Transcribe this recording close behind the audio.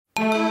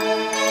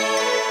The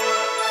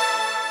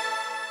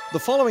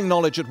following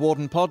Knowledge at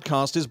Wharton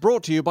podcast is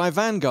brought to you by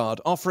Vanguard,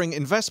 offering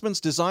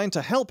investments designed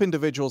to help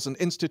individuals and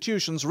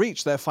institutions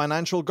reach their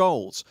financial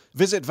goals.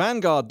 Visit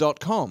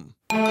Vanguard.com.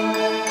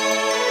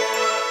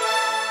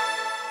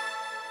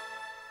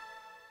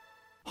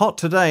 Hot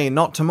today,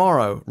 not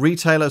tomorrow.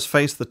 Retailers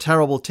face the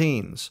terrible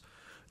teens.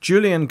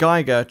 Julian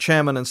Geiger,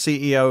 chairman and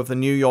CEO of the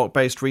New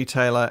York-based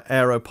retailer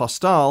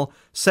Aeropostale,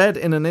 said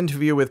in an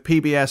interview with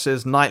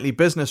PBS's Nightly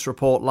Business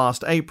Report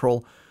last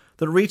April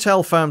that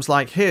retail firms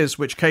like his,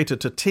 which cater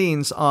to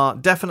teens, are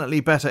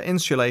definitely better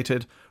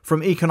insulated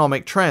from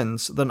economic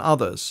trends than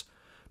others.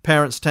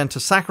 Parents tend to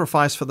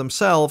sacrifice for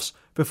themselves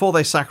before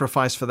they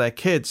sacrifice for their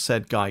kids,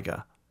 said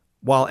Geiger.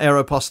 While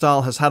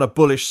Aeropostale has had a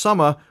bullish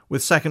summer,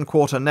 with second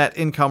quarter net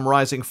income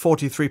rising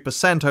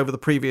 43% over the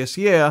previous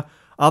year,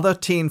 other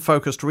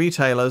teen-focused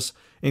retailers,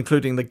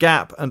 including The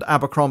Gap and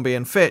Abercrombie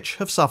 & Fitch,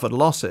 have suffered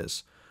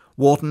losses.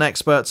 Wharton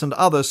experts and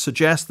others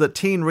suggest that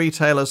teen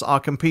retailers are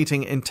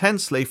competing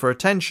intensely for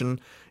attention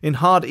in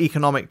hard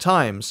economic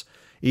times,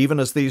 even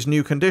as these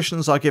new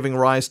conditions are giving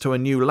rise to a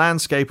new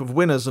landscape of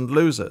winners and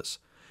losers.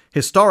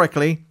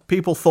 Historically,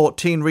 people thought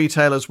teen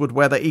retailers would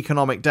weather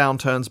economic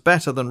downturns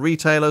better than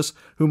retailers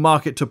who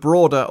market to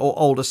broader or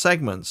older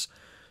segments,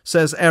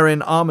 says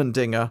Erin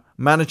Armendinger,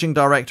 managing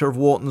director of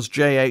Wharton's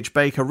J.H.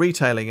 Baker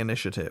Retailing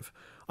Initiative.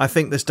 I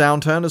think this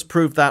downturn has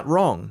proved that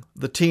wrong.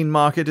 The teen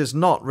market is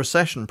not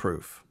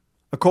recession-proof.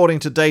 According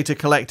to data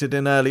collected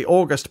in early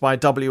August by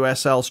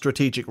WSL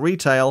Strategic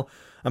Retail,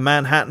 a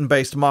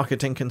Manhattan-based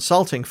marketing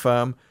consulting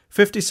firm,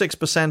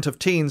 56% of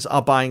teens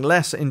are buying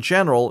less in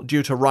general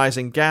due to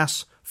rising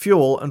gas,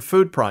 fuel, and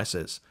food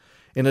prices.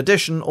 In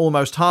addition,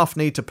 almost half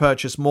need to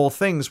purchase more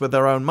things with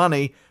their own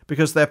money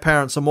because their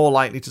parents are more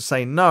likely to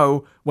say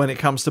no when it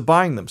comes to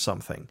buying them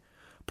something.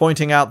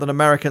 Pointing out that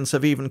Americans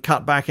have even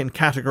cut back in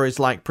categories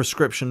like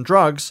prescription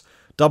drugs,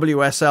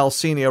 WSL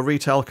senior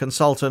retail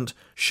consultant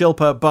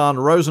Shilpa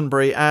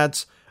Barn-Rosenberry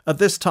adds, "At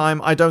this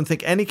time, I don't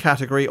think any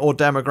category or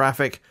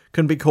demographic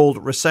can be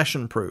called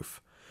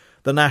recession-proof."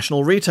 The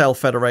National Retail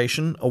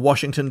Federation, a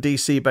Washington,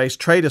 D.C.-based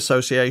trade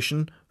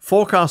association,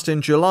 forecast in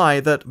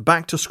July that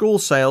back-to-school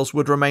sales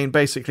would remain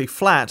basically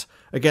flat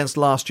against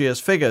last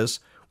year's figures,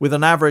 with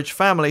an average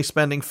family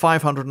spending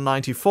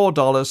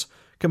 $594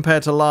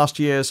 compared to last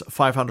year's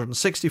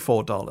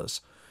 $564.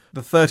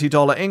 The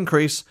 $30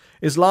 increase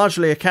is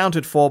largely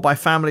accounted for by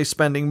families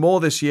spending more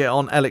this year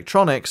on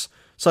electronics,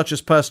 such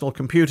as personal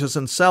computers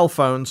and cell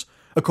phones,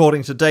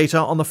 according to data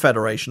on the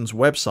Federation's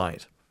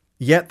website.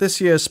 Yet this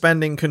year's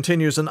spending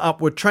continues an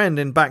upward trend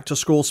in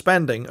back-to-school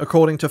spending,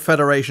 according to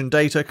Federation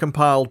data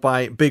compiled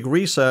by Big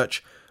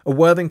Research, a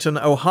Worthington,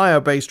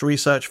 Ohio-based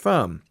research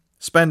firm.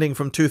 Spending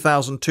from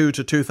 2002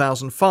 to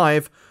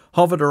 2005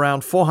 hovered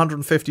around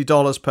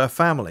 $450 per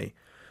family.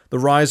 The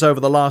rise over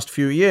the last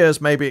few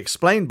years may be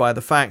explained by the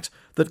fact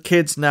that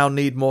kids now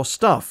need more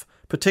stuff,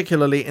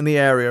 particularly in the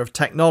area of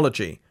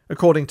technology,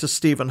 according to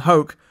Stephen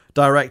Hoke,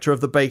 director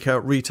of the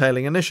Baker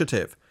Retailing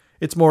Initiative.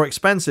 It's more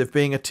expensive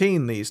being a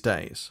teen these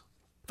days.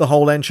 The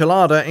whole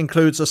enchilada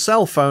includes a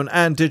cell phone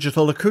and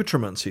digital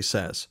accoutrements, he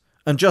says.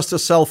 And just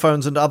as cell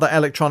phones and other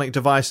electronic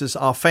devices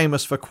are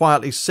famous for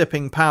quietly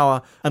sipping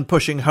power and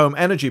pushing home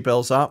energy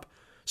bills up,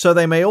 so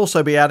they may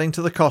also be adding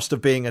to the cost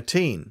of being a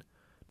teen.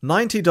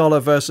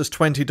 $90 versus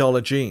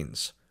 $20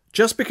 jeans.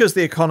 Just because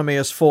the economy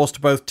has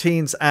forced both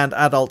teens and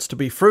adults to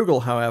be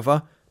frugal,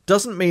 however,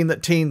 doesn't mean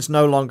that teens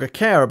no longer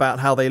care about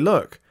how they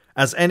look,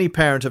 as any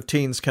parent of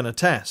teens can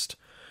attest.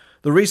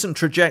 The recent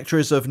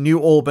trajectories of New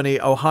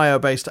Albany,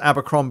 Ohio-based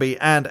Abercrombie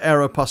and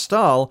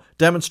Aeropostale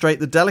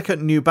demonstrate the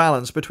delicate new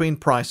balance between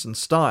price and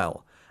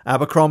style.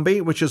 Abercrombie,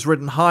 which has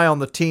ridden high on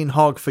the teen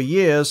hog for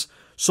years,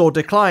 saw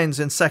declines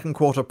in second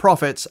quarter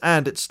profits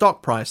and its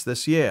stock price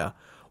this year.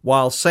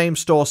 While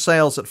same-store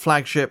sales at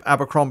flagship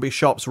Abercrombie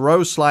shops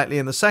rose slightly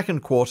in the second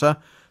quarter,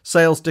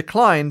 sales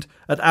declined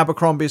at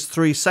Abercrombie's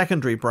three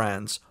secondary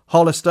brands,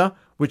 Hollister,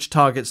 which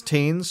targets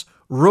teens,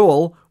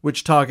 Rural,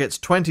 which targets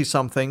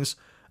 20-somethings,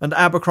 and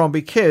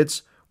Abercrombie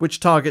Kids, which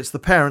targets the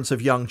parents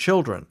of young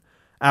children.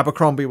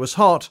 Abercrombie was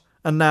hot,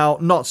 and now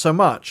not so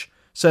much,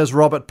 says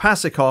Robert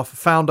Pasikoff,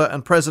 founder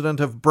and president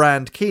of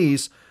Brand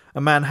Keys,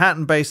 a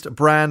Manhattan-based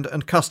brand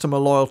and customer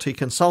loyalty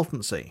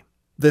consultancy.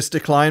 This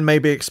decline may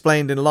be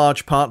explained in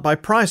large part by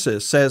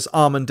prices, says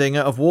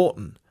Armendinger of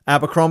Wharton.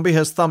 Abercrombie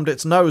has thumbed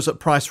its nose at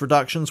price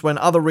reductions when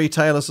other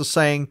retailers are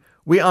saying,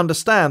 "We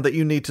understand that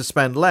you need to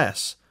spend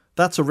less."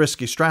 That's a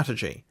risky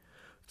strategy.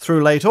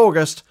 Through late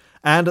August,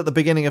 and at the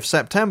beginning of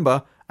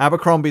September,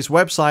 Abercrombie's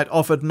website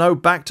offered no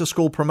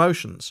back-to-school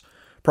promotions.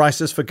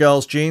 Prices for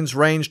girls' jeans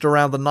ranged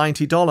around the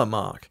 $90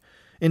 mark.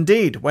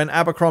 Indeed, when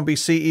Abercrombie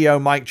CEO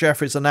Mike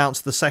Jeffries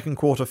announced the second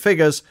quarter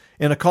figures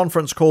in a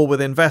conference call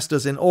with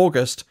investors in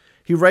August,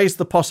 he raised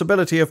the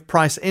possibility of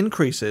price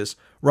increases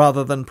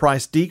rather than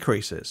price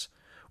decreases.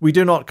 We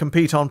do not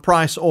compete on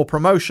price or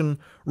promotion,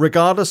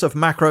 regardless of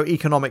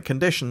macroeconomic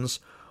conditions,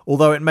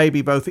 although it may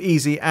be both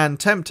easy and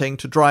tempting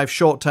to drive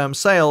short-term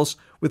sales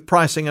with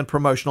pricing and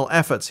promotional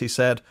efforts, he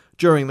said,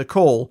 during the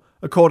call,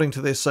 according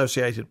to the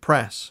Associated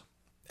Press.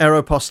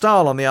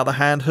 Aeropostale, on the other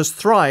hand, has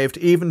thrived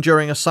even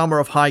during a summer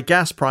of high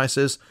gas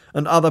prices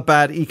and other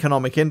bad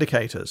economic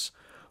indicators.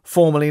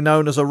 Formerly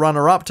known as a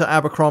runner-up to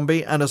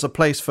Abercrombie and as a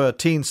place for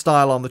teen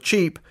style on the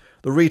cheap,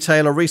 the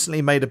retailer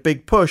recently made a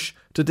big push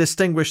to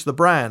distinguish the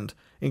brand,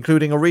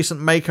 including a recent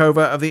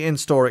makeover of the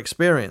in-store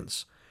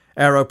experience.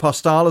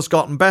 Aeropostale has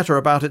gotten better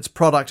about its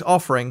product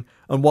offering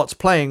and what's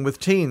playing with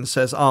teens,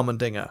 says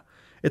Armendinger.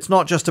 It's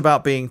not just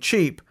about being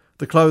cheap,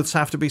 the clothes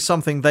have to be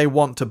something they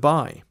want to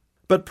buy.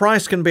 But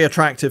price can be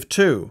attractive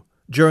too.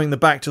 During the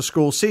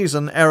back-to-school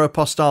season,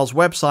 Aeropostale's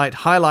website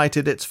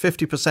highlighted its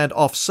 50%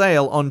 off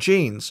sale on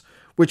jeans,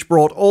 which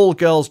brought all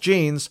girls'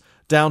 jeans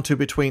down to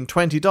between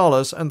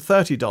 $20 and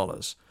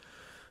 $30.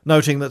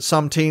 Noting that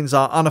some teens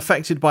are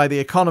unaffected by the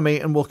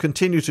economy and will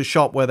continue to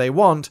shop where they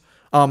want,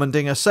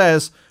 Armendinger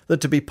says that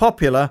to be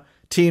popular,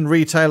 teen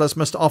retailers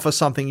must offer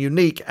something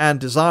unique and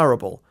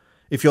desirable.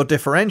 If you're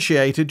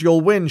differentiated,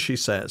 you'll win, she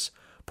says,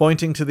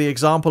 pointing to the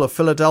example of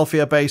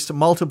Philadelphia-based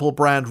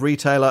multiple-brand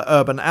retailer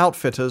Urban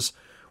Outfitters,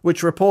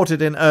 which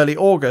reported in early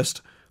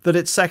August that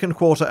its second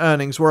quarter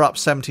earnings were up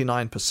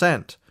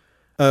 79%.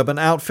 Urban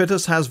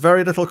Outfitters has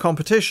very little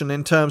competition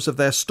in terms of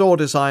their store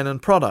design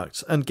and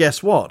products, and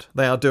guess what?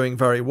 They are doing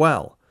very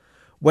well.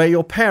 Where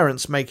your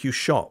parents make you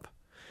shop.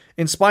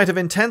 In spite of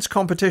intense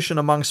competition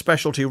among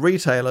specialty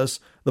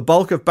retailers, the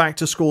bulk of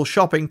back-to-school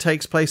shopping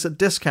takes place at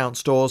discount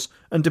stores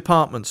and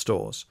department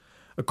stores.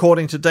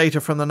 According to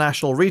data from the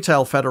National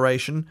Retail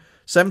Federation,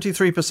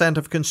 73%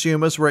 of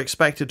consumers were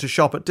expected to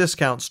shop at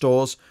discount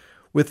stores,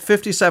 with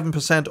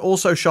 57%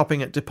 also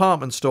shopping at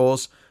department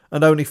stores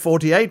and only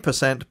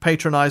 48%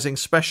 patronizing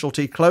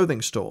specialty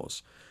clothing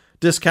stores.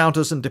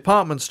 Discounters and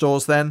department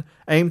stores, then,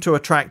 aim to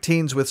attract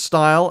teens with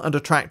style and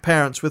attract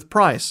parents with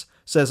price,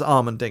 says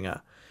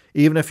Armendinger.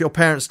 Even if your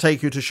parents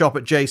take you to shop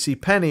at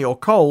JCPenney or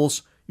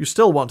Kohl's, you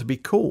still want to be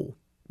cool.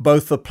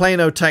 Both the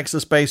Plano,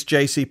 Texas-based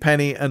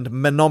JCPenney and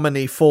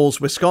Menominee Falls,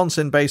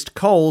 Wisconsin-based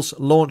Kohl's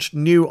launched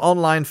new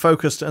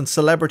online-focused and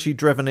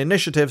celebrity-driven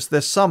initiatives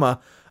this summer,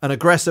 an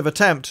aggressive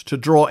attempt to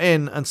draw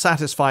in and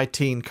satisfy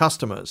teen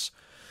customers.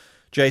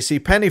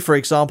 JCPenney, for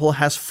example,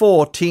 has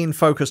 4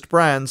 teen-focused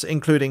brands,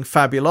 including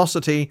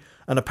Fabulosity,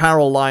 an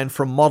apparel line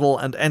from model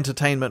and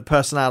entertainment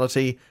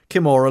personality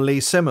Kimora Lee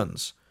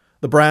Simmons.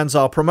 The brands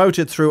are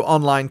promoted through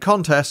online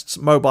contests,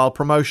 mobile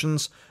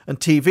promotions, and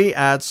TV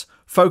ads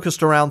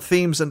focused around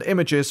themes and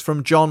images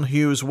from John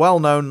Hughes'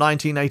 well-known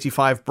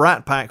 1985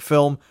 Brat Pack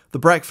film, The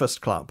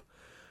Breakfast Club.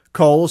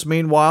 Kohl's,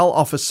 meanwhile,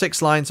 offers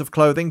 6 lines of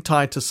clothing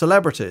tied to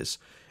celebrities,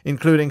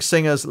 including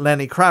singers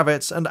Lenny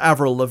Kravitz and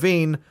Avril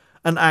Lavigne,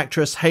 and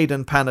actress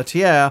Hayden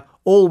Panettiere,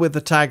 all with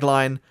the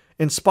tagline,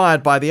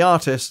 "Inspired by the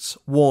artists,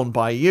 worn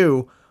by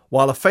you,"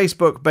 while a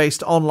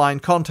Facebook-based online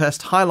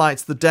contest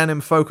highlights the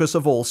denim focus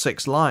of all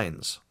 6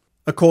 lines.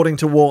 According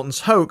to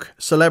Wharton's Hoke,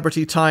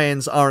 celebrity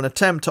tie-ins are an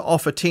attempt to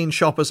offer teen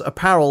shoppers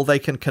apparel they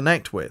can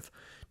connect with.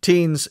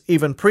 Teens,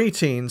 even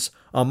pre-teens,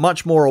 are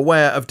much more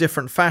aware of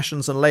different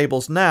fashions and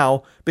labels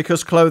now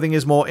because clothing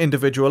is more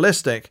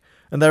individualistic,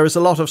 and there is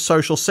a lot of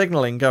social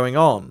signaling going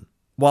on.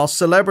 While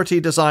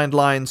celebrity-designed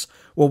lines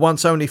were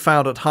once only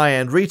found at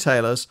high-end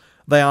retailers,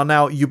 they are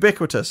now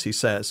ubiquitous, he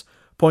says,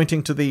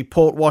 pointing to the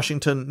Port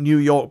Washington, New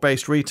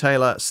York-based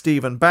retailer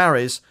Steve &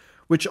 Barry's,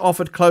 which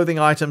offered clothing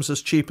items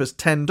as cheap as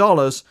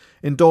 $10,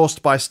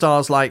 endorsed by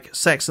stars like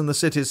Sex and the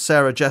City's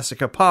Sarah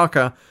Jessica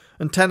Parker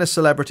and tennis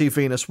celebrity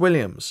Venus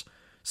Williams.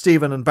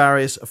 Steve &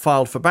 Barry's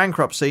filed for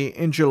bankruptcy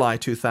in July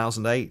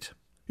 2008.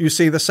 You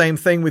see the same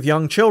thing with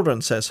young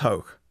children, says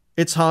Hoke.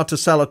 It's hard to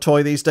sell a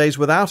toy these days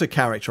without a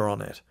character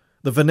on it.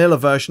 The vanilla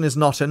version is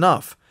not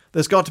enough.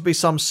 There's got to be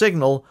some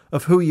signal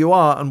of who you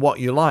are and what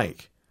you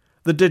like.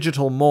 The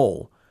digital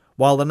mall.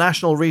 While the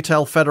National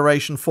Retail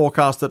Federation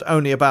forecast that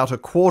only about a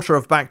quarter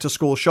of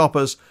back-to-school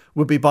shoppers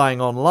would be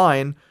buying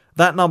online,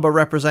 that number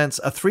represents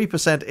a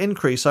 3%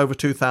 increase over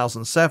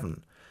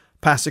 2007.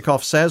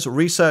 Pasikoff says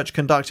research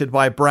conducted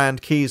by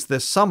Brand Keys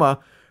this summer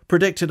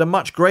predicted a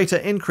much greater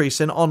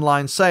increase in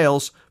online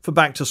sales for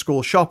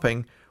back-to-school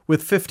shopping,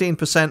 with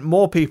 15%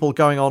 more people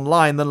going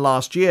online than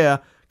last year,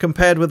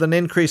 compared with an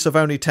increase of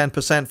only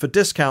 10% for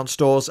discount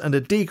stores and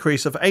a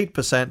decrease of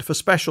 8% for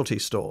specialty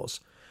stores.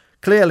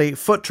 Clearly,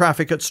 foot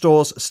traffic at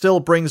stores still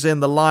brings in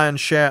the lion's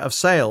share of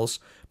sales,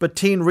 but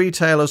teen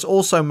retailers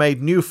also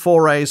made new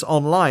forays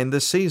online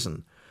this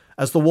season.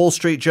 As the Wall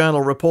Street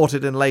Journal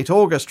reported in late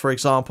August, for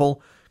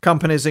example,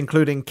 companies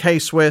including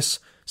K-Swiss,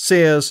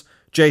 Sears,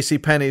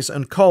 JCPenney's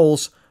and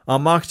Kohl's are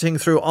marketing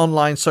through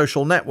online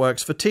social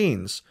networks for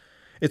teens.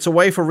 It's a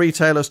way for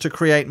retailers to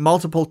create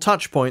multiple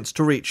touchpoints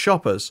to reach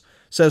shoppers,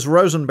 says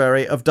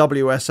Rosenberry of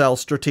WSL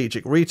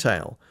Strategic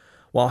Retail.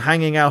 While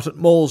hanging out at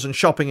malls and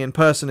shopping in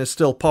person is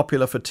still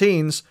popular for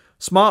teens,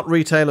 smart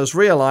retailers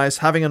realize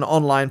having an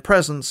online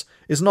presence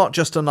is not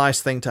just a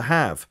nice thing to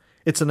have.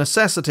 It's a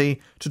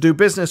necessity to do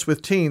business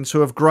with teens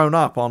who have grown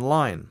up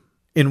online.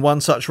 In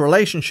one such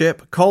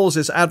relationship, Kohl's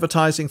is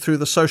advertising through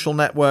the social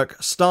network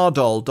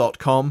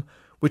Stardoll.com,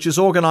 which is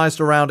organized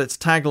around its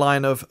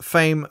tagline of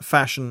Fame,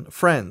 Fashion,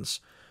 Friends.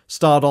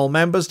 Stardoll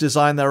members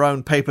design their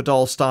own paper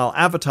doll-style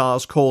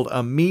avatars called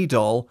a Me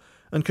Doll,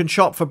 and can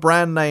shop for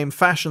brand name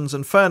fashions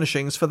and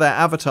furnishings for their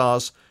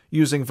avatars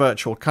using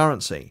virtual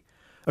currency.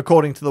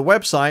 According to the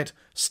website,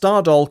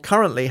 Stardoll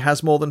currently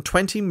has more than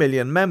 20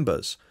 million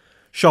members.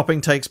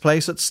 Shopping takes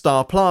place at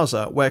Star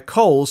Plaza, where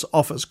Kohl's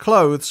offers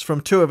clothes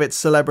from two of its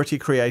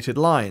celebrity-created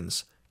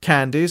lines,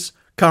 Candies,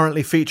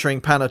 currently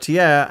featuring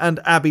Panettiere, and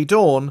Abby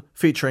Dawn,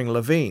 featuring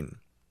Levine.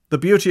 The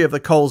beauty of the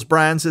Kohl's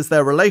brands is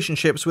their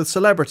relationships with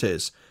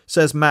celebrities,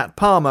 says Matt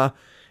Palmer,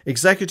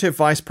 Executive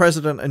Vice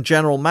President and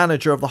General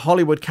Manager of the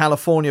Hollywood,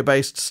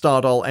 California-based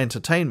Stardoll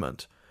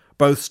Entertainment.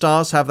 Both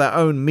stars have their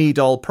own Me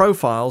Doll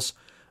profiles,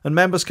 and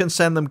members can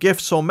send them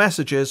gifts or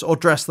messages or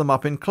dress them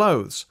up in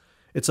clothes.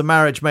 It's a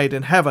marriage made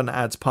in heaven,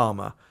 adds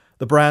Palmer.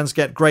 The brands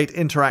get great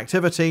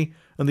interactivity,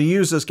 and the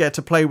users get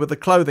to play with the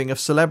clothing of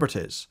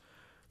celebrities.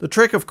 The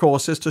trick, of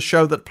course, is to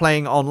show that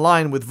playing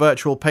online with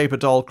virtual paper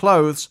doll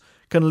clothes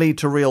can lead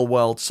to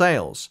real-world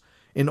sales.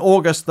 In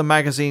August, the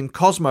magazine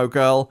Cosmo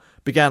Girl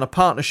began a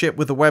partnership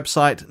with the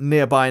website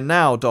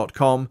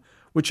nearbynow.com,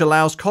 which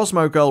allows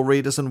Cosmo Girl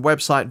readers and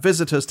website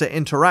visitors to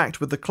interact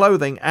with the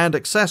clothing and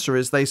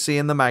accessories they see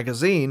in the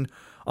magazine,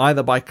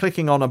 either by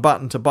clicking on a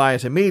button to buy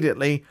it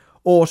immediately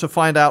or to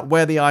find out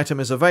where the item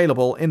is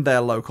available in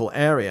their local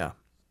area.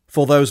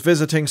 For those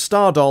visiting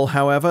Stardoll,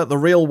 however, the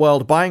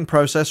real-world buying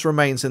process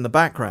remains in the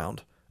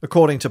background.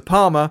 According to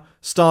Palmer,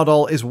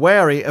 Stardoll is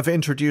wary of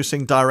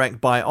introducing direct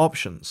buy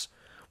options.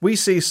 We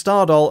see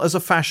Stardoll as a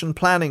fashion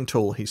planning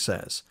tool, he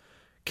says.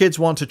 Kids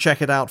want to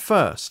check it out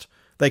first.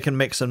 They can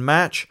mix and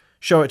match,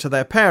 show it to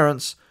their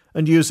parents,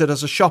 and use it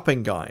as a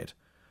shopping guide.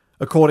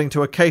 According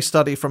to a case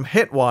study from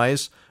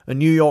Hitwise, a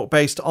New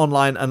York-based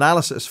online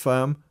analysis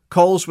firm,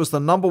 Kohl's was the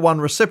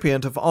 #1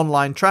 recipient of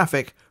online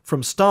traffic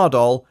from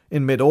Stardoll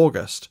in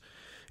mid-August.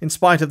 In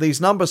spite of these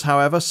numbers,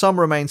 however, some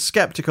remain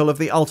skeptical of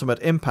the ultimate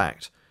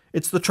impact.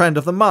 It's the trend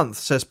of the month,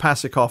 says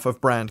Pasikoff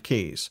of Brand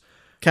Keys.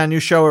 Can you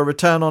show a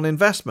return on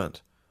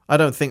investment? I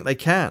don't think they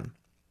can.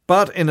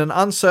 But in an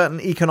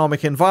uncertain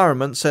economic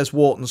environment, says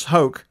Wharton's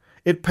Hoke,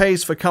 it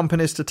pays for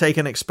companies to take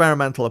an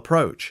experimental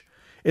approach.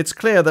 It's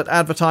clear that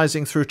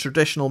advertising through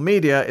traditional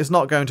media is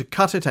not going to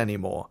cut it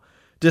anymore.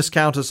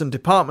 Discounters and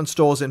department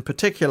stores in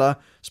particular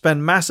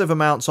spend massive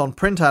amounts on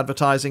print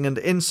advertising and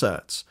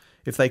inserts.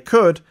 If they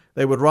could,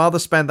 they would rather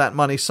spend that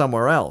money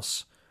somewhere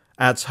else.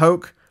 Adds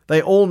Hoke,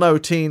 they all know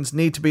teens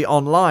need to be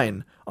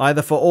online,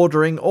 either for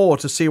ordering or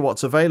to see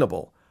what's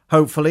available.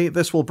 Hopefully,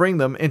 this will bring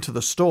them into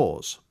the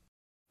stores.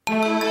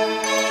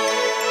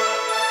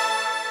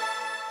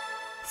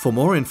 For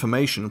more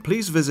information,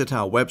 please visit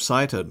our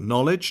website at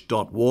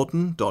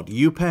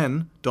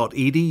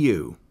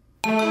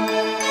knowledge.wharton.upenn.edu.